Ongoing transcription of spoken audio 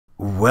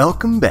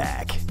Welcome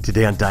back!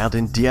 Today on Dialed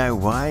In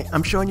DIY,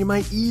 I'm showing you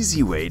my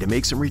easy way to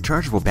make some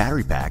rechargeable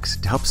battery packs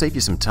to help save you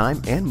some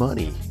time and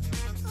money.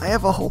 I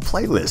have a whole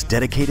playlist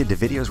dedicated to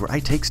videos where I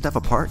take stuff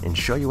apart and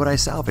show you what I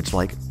salvage,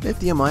 like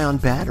lithium ion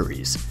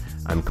batteries.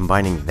 I'm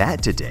combining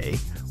that today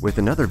with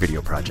another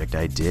video project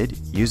I did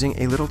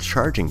using a little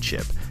charging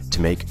chip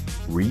to make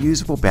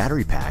reusable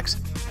battery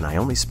packs, and I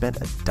only spent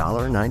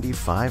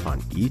 $1.95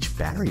 on each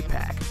battery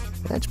pack.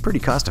 That's pretty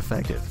cost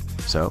effective.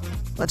 So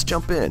let's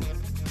jump in.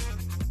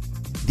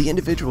 The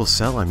individual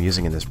cell I'm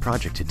using in this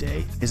project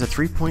today is a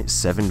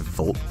 3.7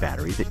 volt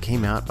battery that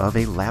came out of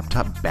a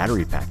laptop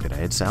battery pack that I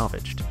had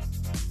salvaged.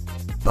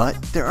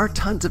 But there are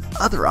tons of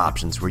other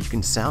options where you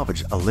can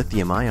salvage a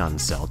lithium ion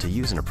cell to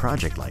use in a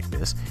project like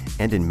this,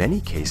 and in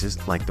many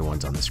cases, like the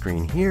ones on the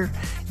screen here,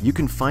 you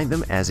can find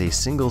them as a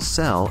single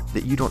cell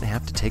that you don't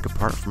have to take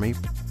apart from a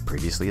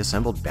previously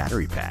assembled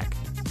battery pack.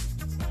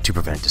 To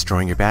prevent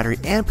destroying your battery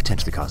and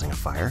potentially causing a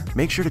fire,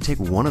 make sure to take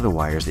one of the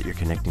wires that you're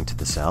connecting to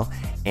the cell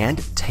and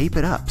tape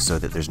it up so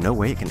that there's no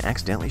way it can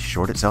accidentally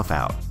short itself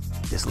out.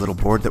 This little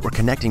board that we're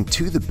connecting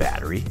to the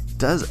battery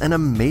does an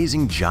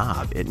amazing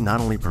job. It not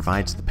only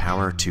provides the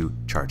power to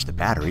charge the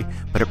battery,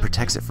 but it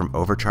protects it from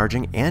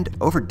overcharging and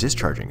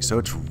over-discharging, so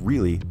it's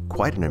really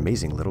quite an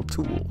amazing little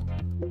tool.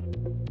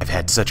 I've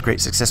had such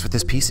great success with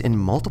this piece in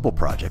multiple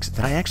projects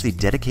that I actually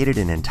dedicated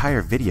an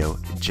entire video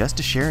just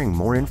to sharing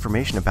more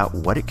information about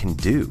what it can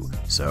do.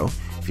 So,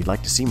 if you'd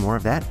like to see more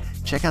of that,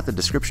 check out the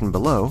description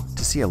below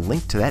to see a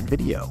link to that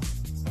video.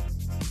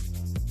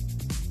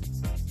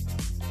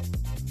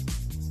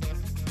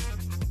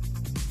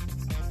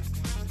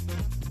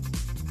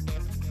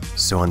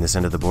 So on this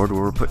end of the board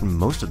where we're putting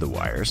most of the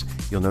wires,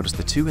 you'll notice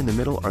the two in the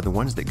middle are the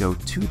ones that go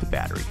to the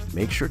battery.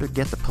 Make sure to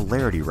get the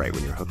polarity right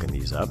when you're hooking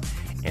these up,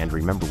 and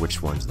remember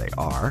which ones they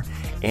are.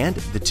 And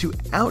the two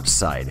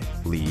outside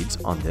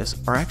leads on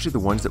this are actually the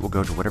ones that will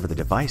go to whatever the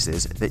device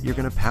is that you're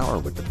going to power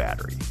with the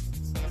battery.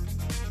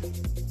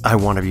 I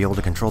want to be able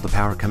to control the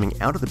power coming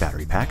out of the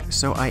battery pack,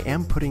 so I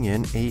am putting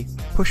in a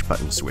push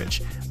button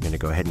switch. I'm going to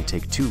go ahead and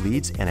take two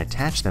leads and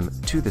attach them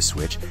to the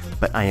switch,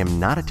 but I am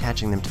not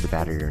attaching them to the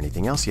battery or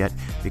anything else yet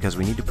because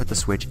we need to put the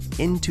switch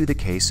into the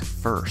case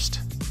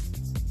first.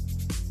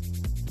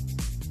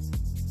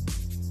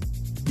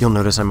 You'll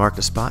notice I marked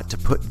a spot to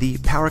put the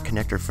power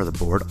connector for the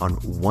board on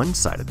one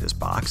side of this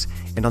box,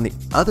 and on the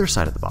other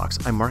side of the box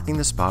I'm marking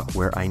the spot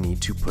where I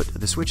need to put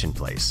the switch in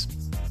place.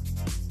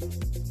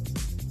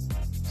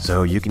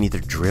 So you can either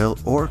drill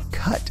or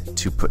cut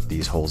to put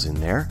these holes in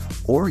there,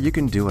 or you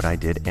can do what I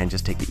did and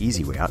just take the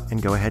easy way out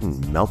and go ahead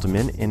and melt them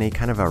in a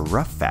kind of a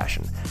rough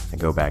fashion. I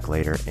go back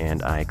later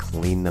and I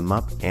clean them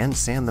up and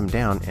sand them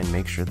down and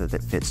make sure that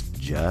it fits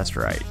just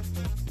right.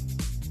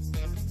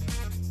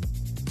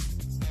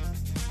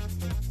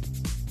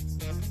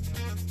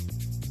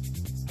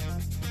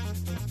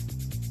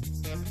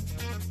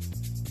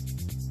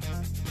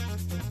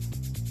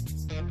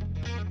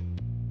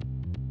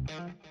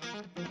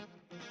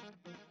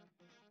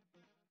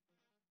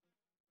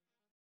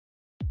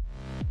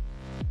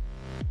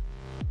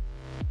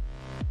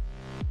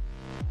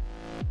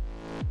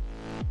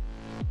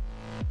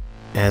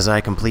 As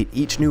I complete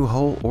each new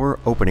hole or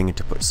opening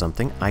to put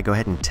something, I go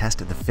ahead and test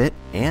the fit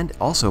and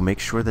also make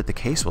sure that the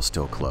case will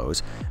still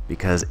close,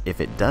 because if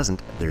it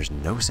doesn't, there's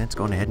no sense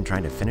going ahead and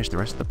trying to finish the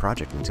rest of the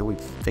project until we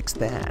fix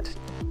that.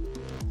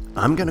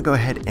 I'm going to go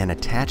ahead and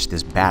attach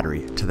this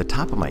battery to the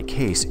top of my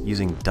case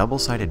using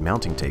double-sided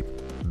mounting tape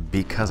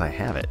because I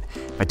have it.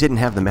 If I didn't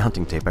have the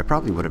mounting tape, I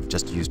probably would have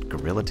just used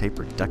Gorilla Tape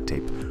or duct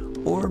tape,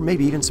 or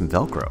maybe even some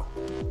Velcro.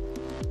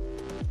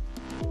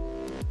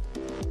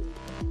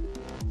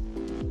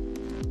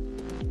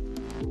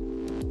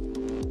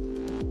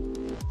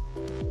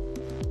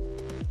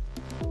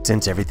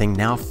 Since everything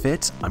now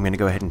fits, I'm going to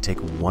go ahead and take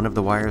one of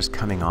the wires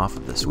coming off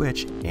of the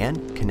switch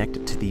and connect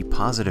it to the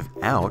positive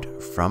out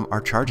from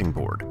our charging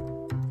board.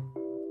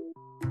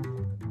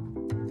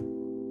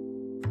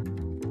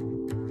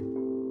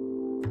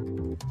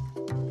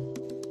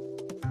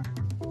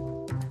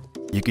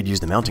 You could use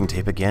the mounting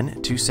tape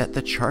again to set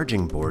the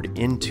charging board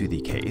into the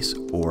case,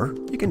 or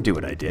you can do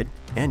what I did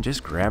and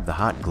just grab the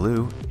hot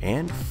glue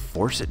and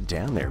force it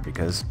down there,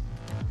 because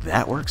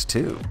that works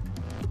too.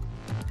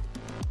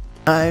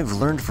 I've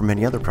learned from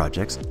many other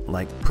projects,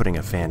 like putting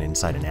a fan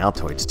inside an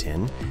Altoids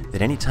tin,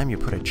 that anytime you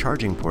put a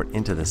charging port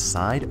into the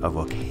side of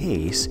a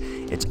case,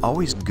 it's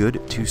always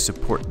good to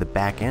support the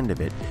back end of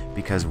it,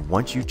 because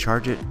once you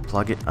charge it,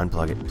 plug it,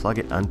 unplug it, plug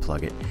it,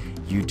 unplug it,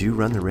 you do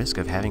run the risk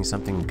of having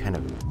something kind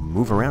of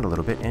move around a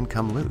little bit and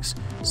come loose.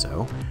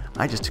 So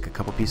I just took a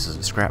couple pieces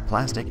of scrap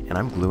plastic and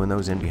I'm gluing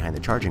those in behind the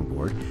charging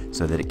board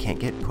so that it can't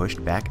get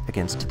pushed back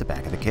against the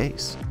back of the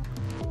case.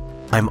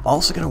 I'm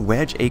also going to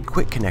wedge a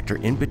quick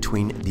connector in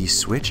between the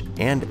switch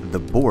and the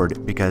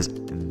board, because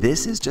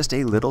this is just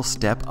a little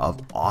step of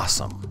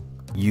awesome.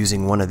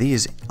 Using one of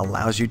these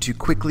allows you to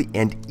quickly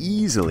and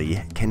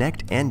easily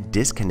connect and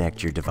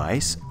disconnect your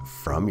device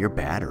from your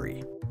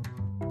battery.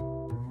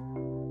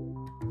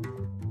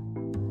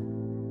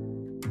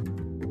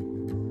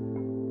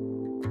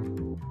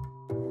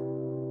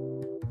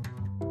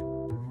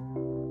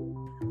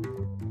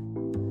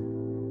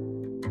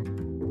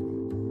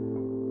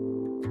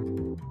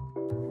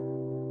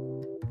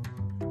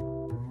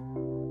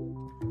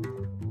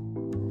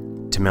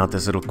 To mount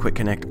this little quick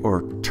connect,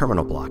 or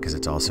terminal block as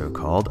it's also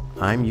called,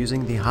 I'm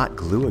using the hot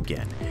glue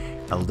again.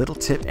 A little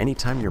tip,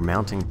 anytime you're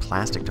mounting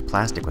plastic to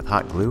plastic with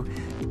hot glue,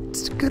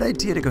 it's a good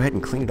idea to go ahead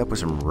and clean it up with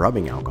some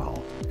rubbing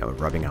alcohol. Now,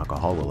 rubbing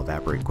alcohol will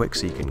evaporate quick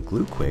so you can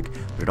glue quick,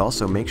 but it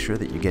also makes sure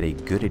that you get a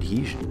good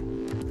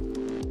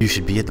adhesion. You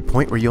should be at the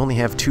point where you only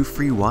have 2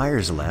 free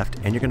wires left,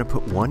 and you're going to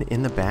put one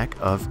in the back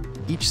of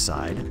each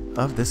side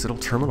of this little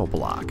terminal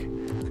block.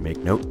 Make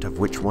note of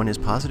which one is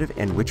positive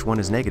and which one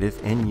is negative,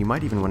 and you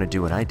might even want to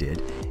do what I did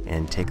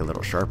and take a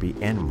little Sharpie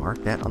and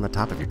mark that on the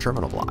top of your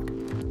terminal block.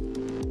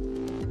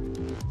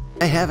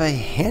 I have a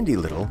handy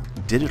little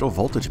digital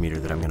voltage meter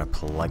that I'm going to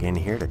plug in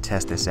here to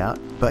test this out,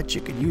 but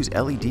you could use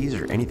LEDs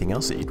or anything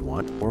else that you'd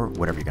want, or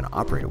whatever you're going to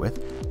operate it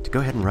with, to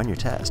go ahead and run your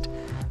test.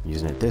 I'm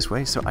using it this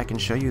way so I can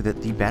show you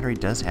that the battery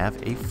does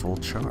have a full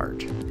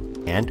charge.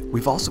 And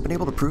we've also been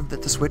able to prove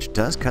that the switch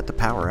does cut the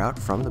power out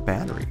from the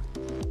battery.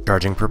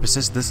 Charging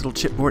purposes, this little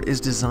chipboard is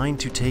designed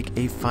to take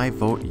a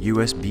 5-volt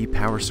USB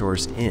power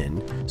source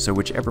in, so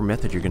whichever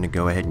method you're going to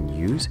go ahead and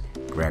use,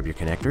 grab your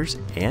connectors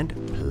and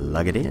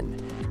plug it in.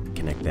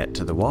 Connect that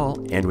to the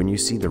wall, and when you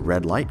see the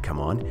red light come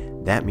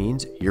on, that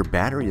means your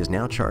battery is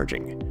now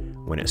charging.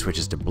 When it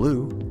switches to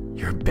blue,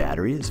 your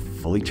battery is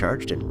fully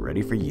charged and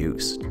ready for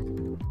use.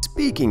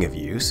 Speaking of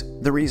use,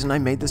 the reason I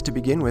made this to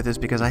begin with is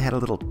because I had a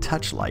little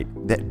touch light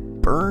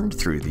that burned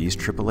through these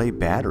AAA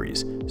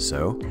batteries,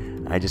 so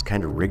I just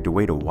kind of rigged a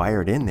way to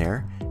wire it in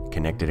there,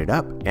 connected it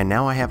up, and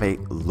now I have a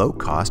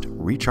low-cost,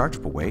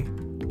 rechargeable way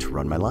to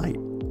run my light.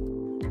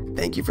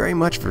 Thank you very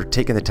much for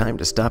taking the time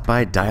to stop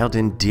by Dialed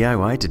In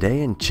DIY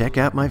today and check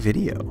out my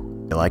video.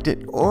 If you liked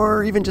it,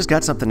 or even just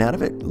got something out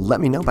of it, let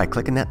me know by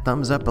clicking that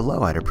thumbs up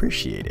below. I'd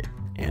appreciate it.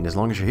 And as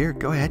long as you're here,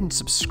 go ahead and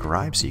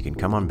subscribe so you can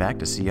come on back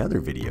to see other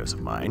videos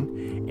of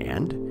mine.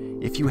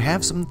 And if you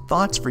have some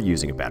thoughts for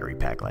using a battery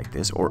pack like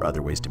this, or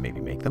other ways to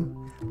maybe make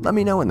them, let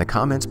me know in the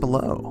comments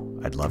below.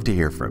 I'd love to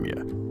hear from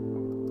you.